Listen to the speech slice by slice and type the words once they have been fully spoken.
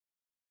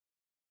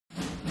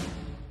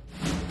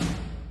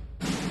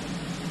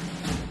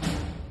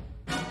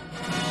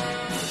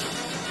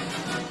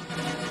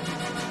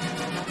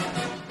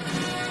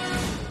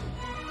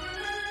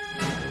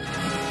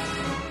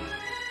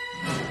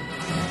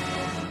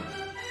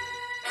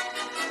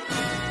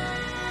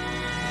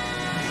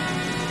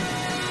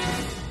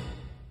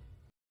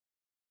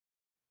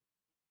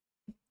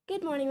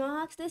Good morning,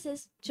 Mohawks. This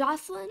is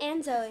Jocelyn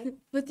and Zoe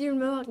with your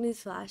Mohawk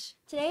News Flash.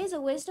 Today is a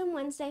Wisdom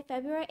Wednesday,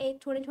 February 8th,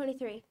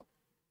 2023.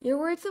 Your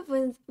words of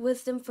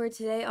wisdom for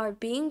today are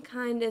being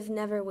kind is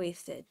never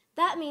wasted.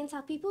 That means how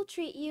people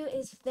treat you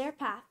is their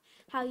path.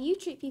 How you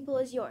treat people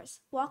is yours.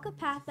 Walk a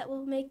path that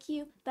will make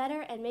you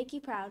better and make you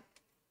proud.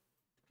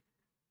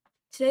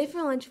 Today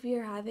for lunch we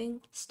are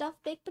having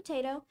stuffed baked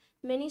potato,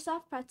 mini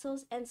soft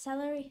pretzels, and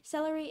celery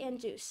and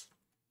juice.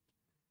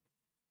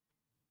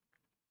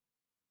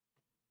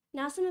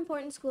 Now some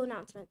important school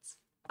announcements.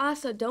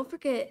 Also, don't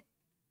forget,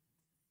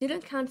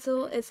 Student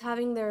Council is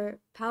having their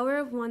Power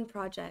of One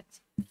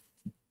project.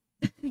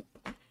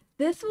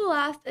 This will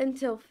last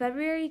until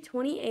February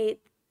 28th.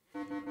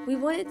 We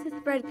wanted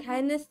to spread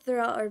kindness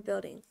throughout our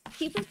building.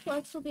 People's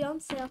clothes will be on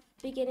sale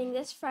beginning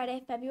this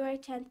Friday, February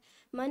 10th,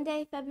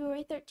 Monday,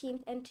 February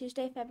 13th, and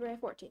Tuesday, February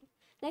 14th.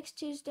 Next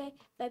Tuesday,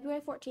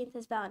 February 14th,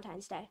 is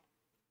Valentine's Day.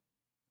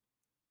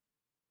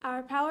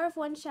 Our Power of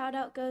One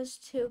shout-out goes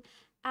to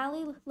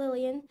Allie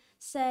Lillian,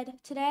 said,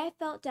 "Today I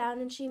felt down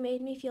and she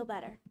made me feel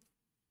better."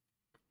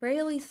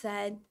 Rayleigh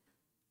said,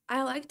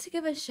 "I like to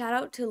give a shout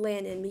out to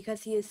Landon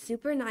because he is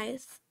super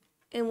nice,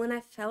 and when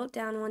I felt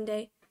down one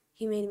day,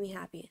 he made me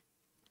happy."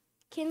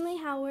 Kinley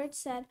Howard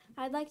said,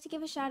 "I'd like to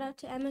give a shout out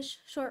to Emma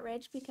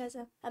Shortridge because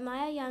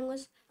Amaya Young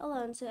was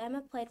alone, so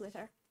Emma played with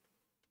her."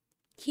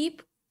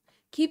 Keep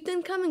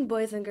them coming,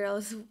 boys and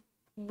girls.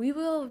 We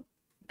will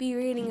be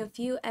reading a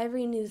few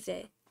every news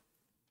day.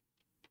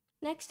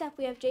 Next up,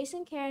 we have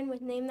Jason Karen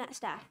with Name That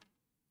Staff.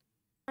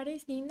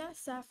 Friday's Name That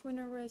Staff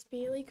winner was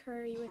Bailey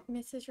Curry with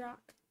Mrs.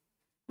 Rock.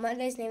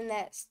 Monday's Name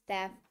That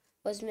Staff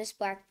was Miss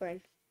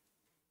Blackburn,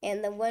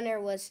 and the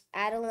winner was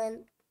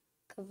Adeline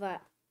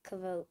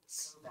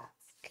Kovats.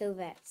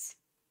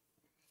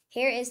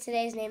 Here is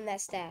today's Name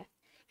That Staff.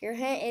 Your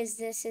hint is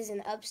this is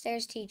an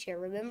upstairs teacher.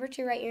 Remember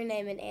to write your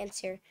name and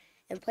answer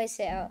and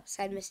place it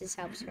outside Mrs.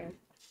 Halp's room.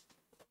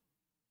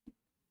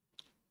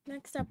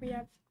 Next up, we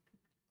have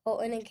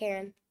Colton and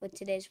Karen with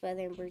today's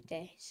weather and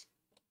birthdays.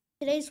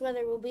 Today's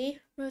weather will be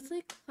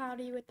mostly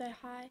cloudy with a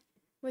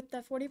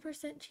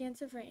 40%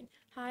 chance of rain.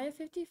 High of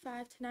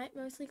 55. Tonight,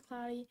 mostly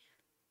cloudy.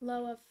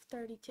 Low of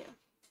 32.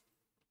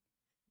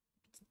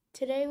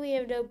 Today we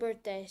have no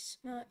birthdays.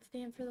 Now let's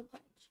stand for the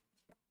pledge.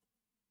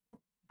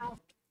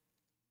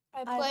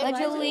 I pledge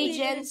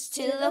allegiance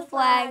to the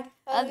flag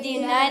of the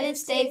United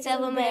States of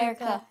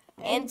America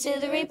and to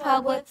the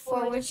republic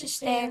for which it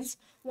stands,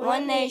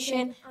 one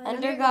nation,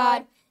 under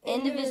God,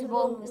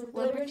 indivisible, with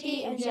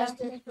liberty and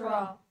justice for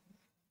all.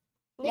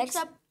 Next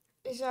up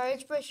is our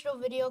inspirational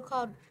video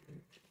called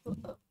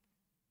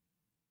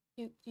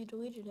You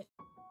deleted it.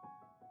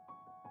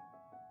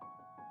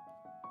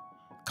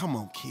 Come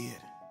on, kid.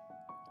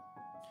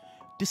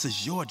 This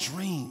is your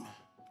dream.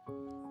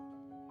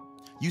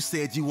 You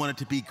said you wanted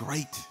to be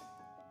great.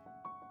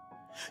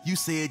 You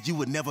said you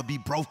would never be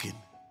broken.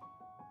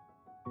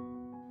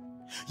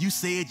 You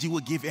said you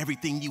would give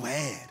everything you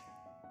had.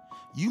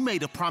 You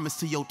made a promise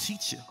to your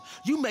teacher.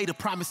 You made a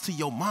promise to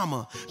your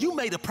mama. You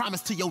made a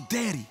promise to your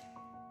daddy.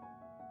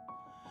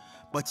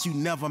 But you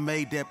never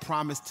made that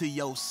promise to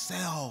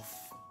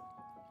yourself.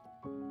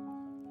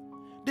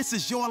 This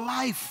is your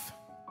life.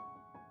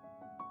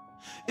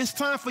 It's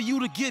time for you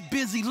to get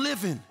busy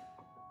living.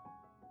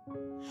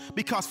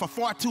 Because for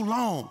far too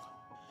long,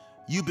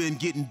 you've been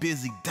getting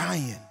busy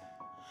dying.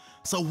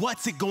 So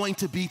what's it going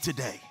to be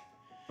today?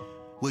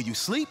 Will you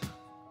sleep?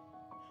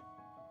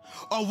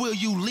 Or will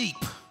you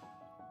leap?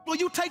 Will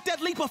you take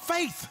that leap of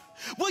faith?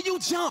 Will you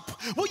jump?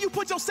 Will you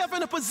put yourself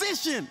in a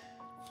position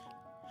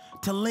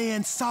to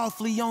land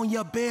softly on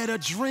your bed of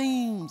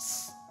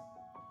dreams?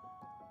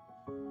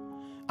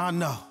 I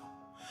know,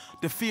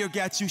 the fear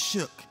got you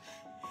shook.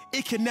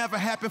 It can never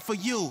happen for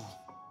you.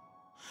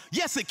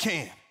 Yes, it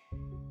can.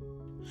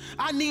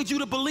 I need you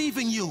to believe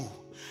in you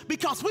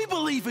because we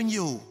believe in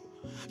you.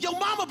 Your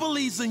mama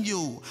believes in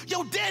you.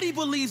 Your daddy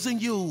believes in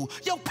you.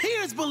 Your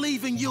peers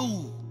believe in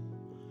you.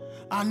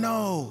 I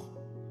know.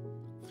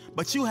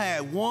 But you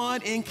had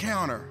one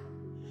encounter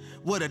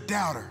with a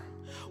doubter,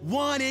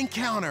 one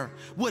encounter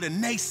with a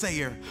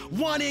naysayer,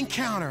 one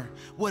encounter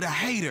with a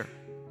hater,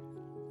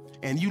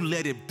 and you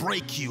let it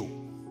break you.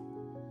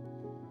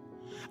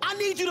 I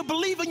need you to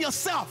believe in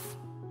yourself.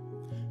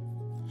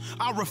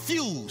 I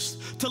refuse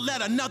to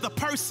let another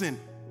person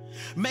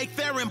make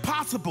their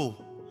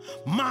impossible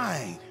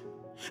mine.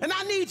 And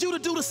I need you to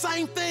do the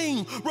same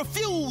thing.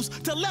 Refuse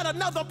to let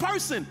another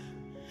person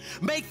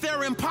make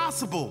their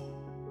impossible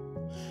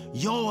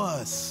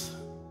yours.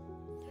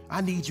 I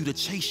need you to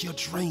chase your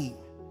dream.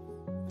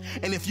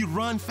 And if you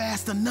run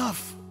fast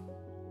enough,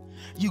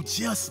 you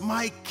just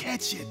might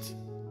catch it.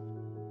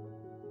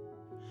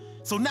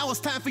 So now it's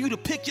time for you to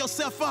pick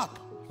yourself up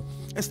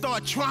and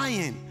start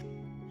trying,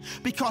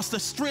 because the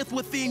strength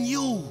within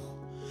you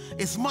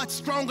is much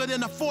stronger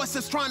than the force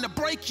that's trying to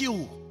break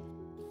you.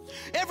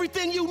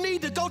 Everything you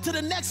need to go to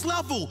the next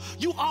level,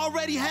 you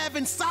already have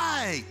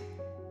inside.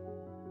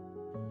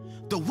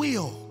 The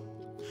will,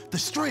 the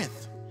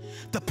strength,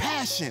 the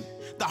passion,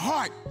 the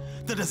heart,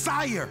 the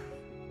desire.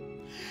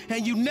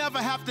 And you never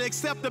have to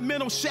accept the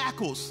mental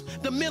shackles,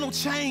 the mental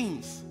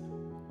chains.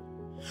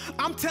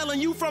 I'm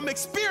telling you from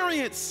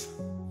experience,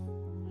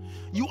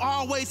 you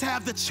always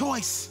have the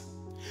choice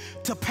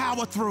to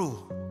power through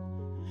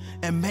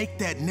and make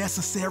that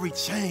necessary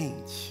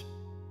change.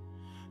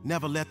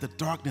 Never let the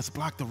darkness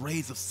block the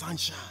rays of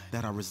sunshine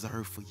that are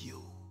reserved for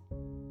you.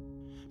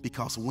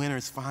 Because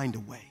winners find a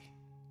way,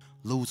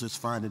 losers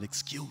find an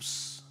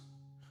excuse.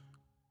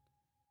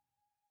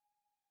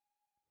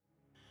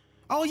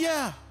 Oh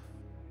yeah,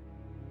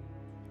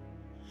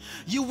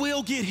 you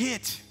will get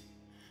hit.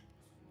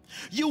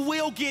 You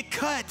will get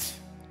cut.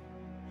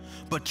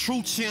 But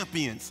true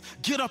champions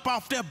get up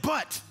off their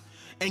butt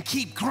and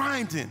keep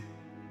grinding.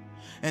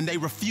 And they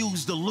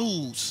refuse to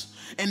lose.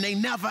 And they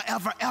never,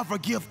 ever, ever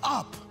give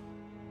up.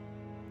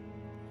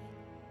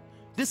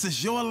 This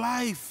is your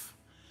life.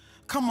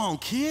 Come on,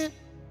 kid.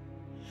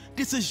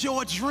 This is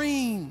your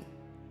dream.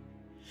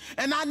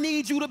 And I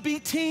need you to be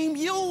Team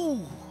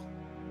You.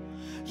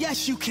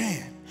 Yes, you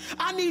can.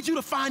 I need you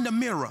to find a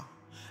mirror.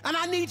 And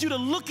I need you to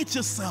look at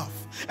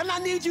yourself. And I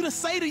need you to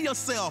say to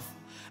yourself,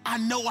 I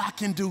know I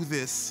can do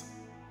this.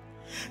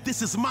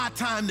 This is my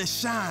time to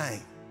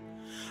shine.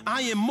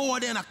 I am more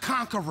than a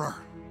conqueror.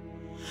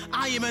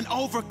 I am an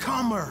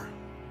overcomer.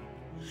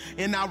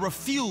 And I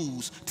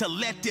refuse to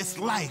let this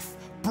life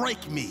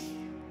break me.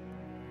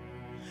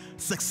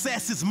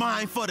 Success is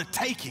mine for the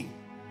taking.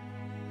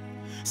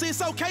 See,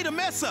 it's okay to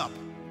mess up.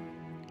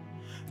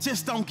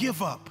 Just don't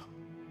give up.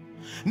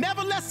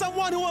 Never let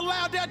someone who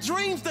allowed their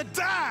dreams to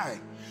die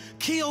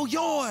kill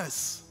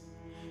yours.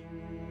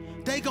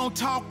 They gonna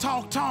talk,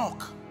 talk,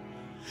 talk.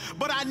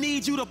 But I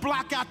need you to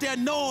block out their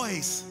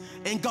noise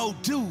and go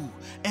do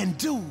and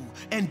do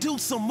and do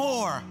some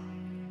more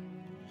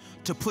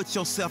to put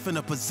yourself in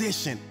a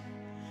position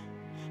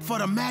for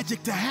the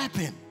magic to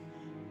happen.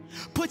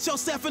 Put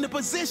yourself in a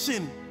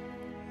position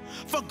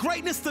for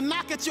greatness to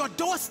knock at your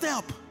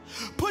doorstep.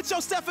 Put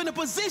yourself in a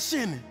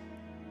position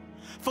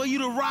for you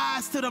to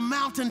rise to the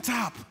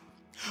mountaintop.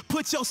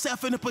 Put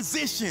yourself in a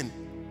position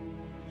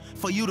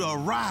for you to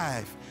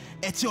arrive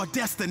at your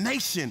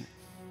destination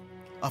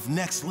of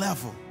next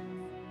level.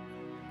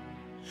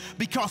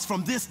 Because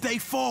from this day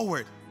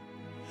forward,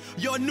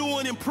 your new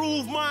and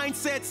improved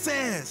mindset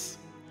says,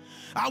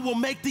 I will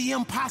make the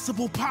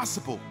impossible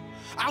possible.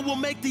 I will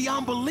make the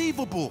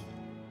unbelievable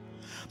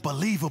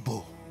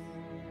believable.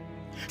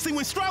 See,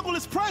 when struggle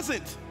is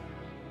present,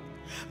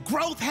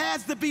 growth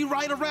has to be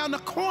right around the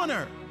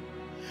corner.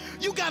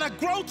 You gotta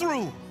grow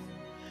through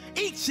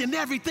each and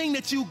everything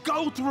that you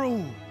go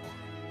through.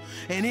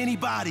 And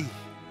anybody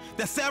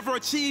that's ever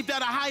achieved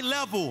at a high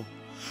level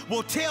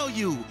will tell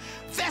you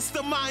that's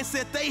the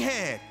mindset they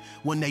had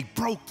when they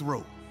broke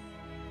through.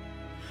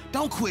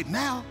 Don't quit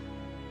now.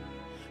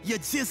 You're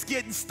just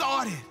getting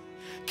started.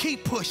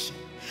 Keep pushing,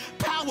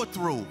 power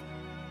through.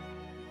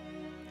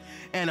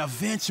 And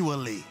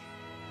eventually,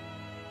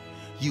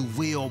 you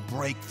will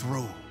break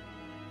through.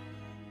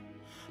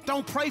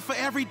 Don't pray for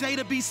every day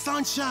to be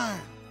sunshine.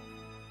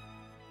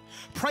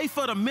 Pray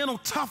for the mental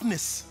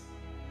toughness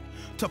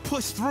to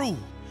push through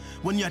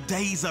when your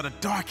days are the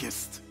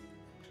darkest.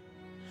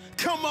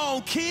 Come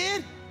on,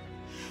 kid.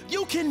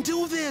 You can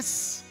do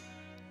this.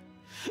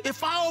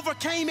 If I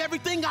overcame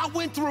everything I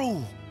went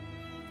through,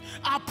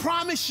 I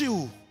promise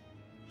you,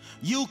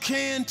 you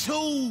can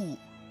too.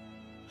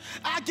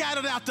 I got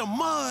it out the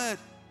mud,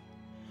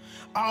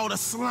 all the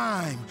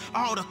slime,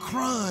 all the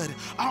crud,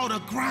 all the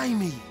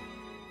grimy.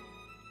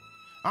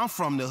 I'm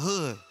from the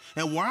hood,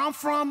 and where I'm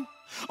from,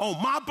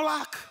 on my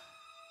block,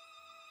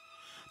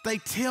 they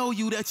tell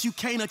you that you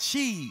can't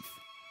achieve.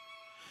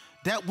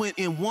 That went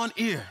in one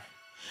ear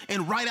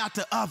and right out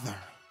the other.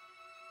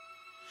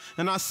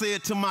 And I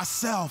said to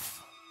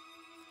myself,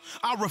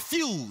 I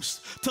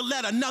refuse to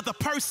let another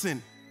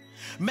person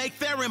make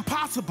their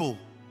impossible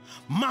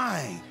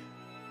mine.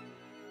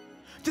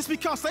 Just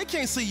because they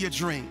can't see your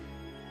dream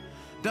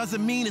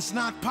doesn't mean it's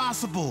not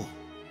possible.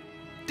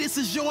 This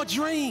is your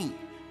dream.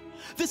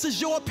 This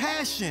is your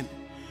passion.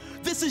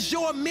 This is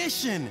your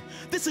mission.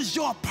 This is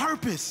your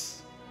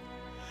purpose.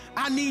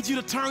 I need you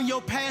to turn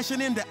your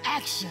passion into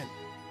action.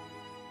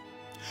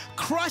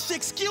 Crush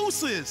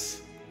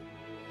excuses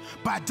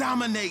by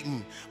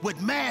dominating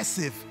with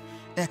massive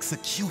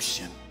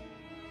execution.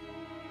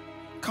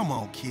 Come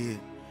on, kid.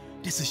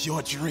 This is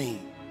your dream.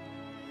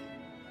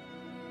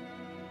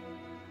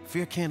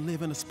 Fear can't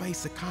live in a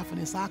space that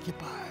confidence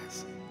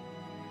occupies.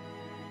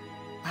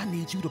 I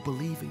need you to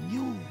believe in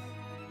you.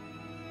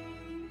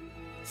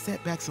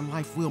 Setbacks in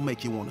life will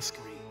make you want to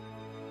scream,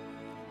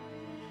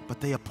 but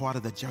they are part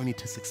of the journey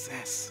to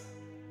success.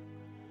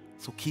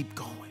 So keep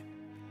going.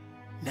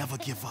 Never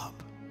give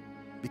up,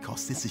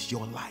 because this is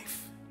your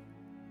life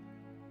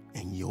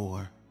and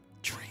your